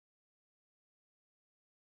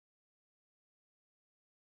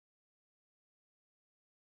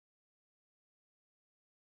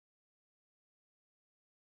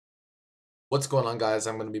What's going on, guys?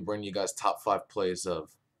 I'm going to be bringing you guys top 5 plays of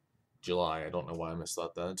July. I don't know why I missed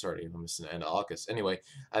out that. It's already almost the end of August. Anyway,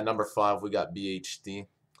 at number 5, we got BHD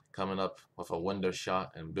coming up with a window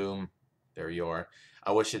shot, and boom, there you are.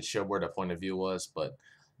 I wish it showed where the point of view was, but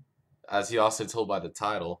as he also told by the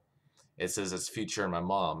title, it says it's featuring my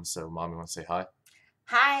mom. So, Mom, you want to say hi?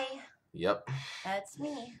 Hi. Yep. That's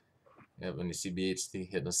me. Yep, when you see BHD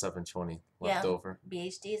hitting a 720 leftover. Yeah,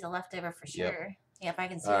 BHD is a leftover for sure. Yep, I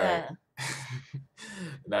can see All that. Right.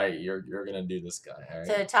 Now you're gonna do this guy. All right?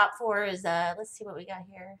 So top 4 is let's see what we got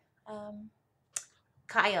here.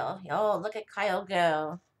 Kyle. Oh, look at Kyle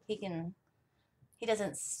go. He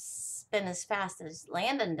doesn't spin as fast as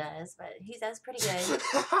Landon does, but that's pretty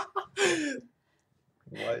good.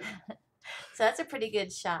 What? So that's a pretty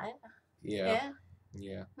good shot. Yeah.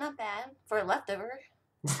 Yeah. Not bad for a leftover.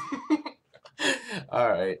 All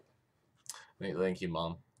right. Thank you,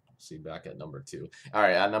 Mom. See you back at number 2. All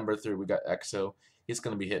right, at number 3, we got EXO. He's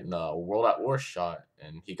going to be hitting a World at War shot,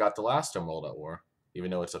 and he got the last time World at War,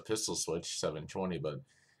 even though it's a pistol switch, 720, but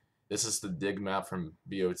this is the dig map from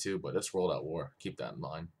BO2, but it's World at War. Keep that in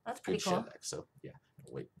mind. That's pretty cool. Shit, EXO. Yeah.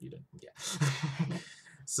 Wait, you didn't. Yeah.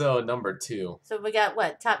 So, number 2. So we got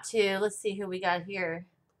what? Top 2. Let's see who we got here.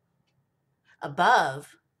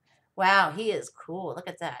 Above. Wow, he is cool. Look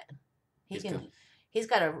at that. He's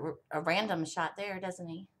got a random shot there, doesn't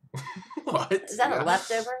he? What? Is that a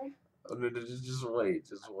leftover? Just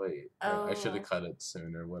wait. Oh. I should have cut it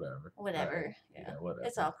sooner. Whatever. Whatever. Right. Yeah. Whatever.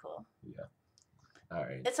 It's all cool. Yeah. All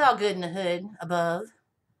right. It's all good in the hood. Above.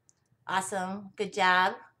 Awesome. Good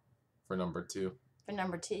job. For number 2. For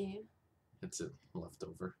number 2. It's a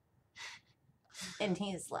leftover. And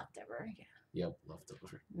he's leftover. Yeah. Yep,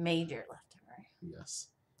 leftover. Major leftover. Yes.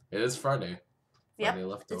 It is Friday. Friday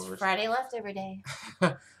leftovers. It's Friday leftover day.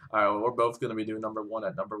 All right, well, we're both going to be doing number 1.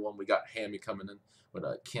 At number 1, we got Hammy coming in with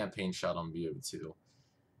a campaign shot on BO2.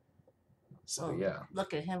 So, yeah.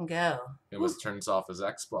 Look at him go. It was turns off his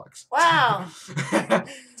Xbox. Wow.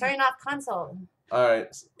 Turning off console. All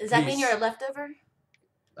right. Does that mean you're a leftover?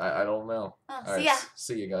 I don't know. Oh, all see right, ya.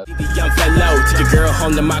 See you guys. Young fellow, take your girl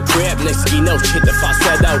home to my crib. Next, you know, hit the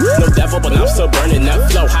falsetto. No devil, but I'm still burning that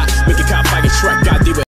flow hot. Make a cop, I get truck, got deep.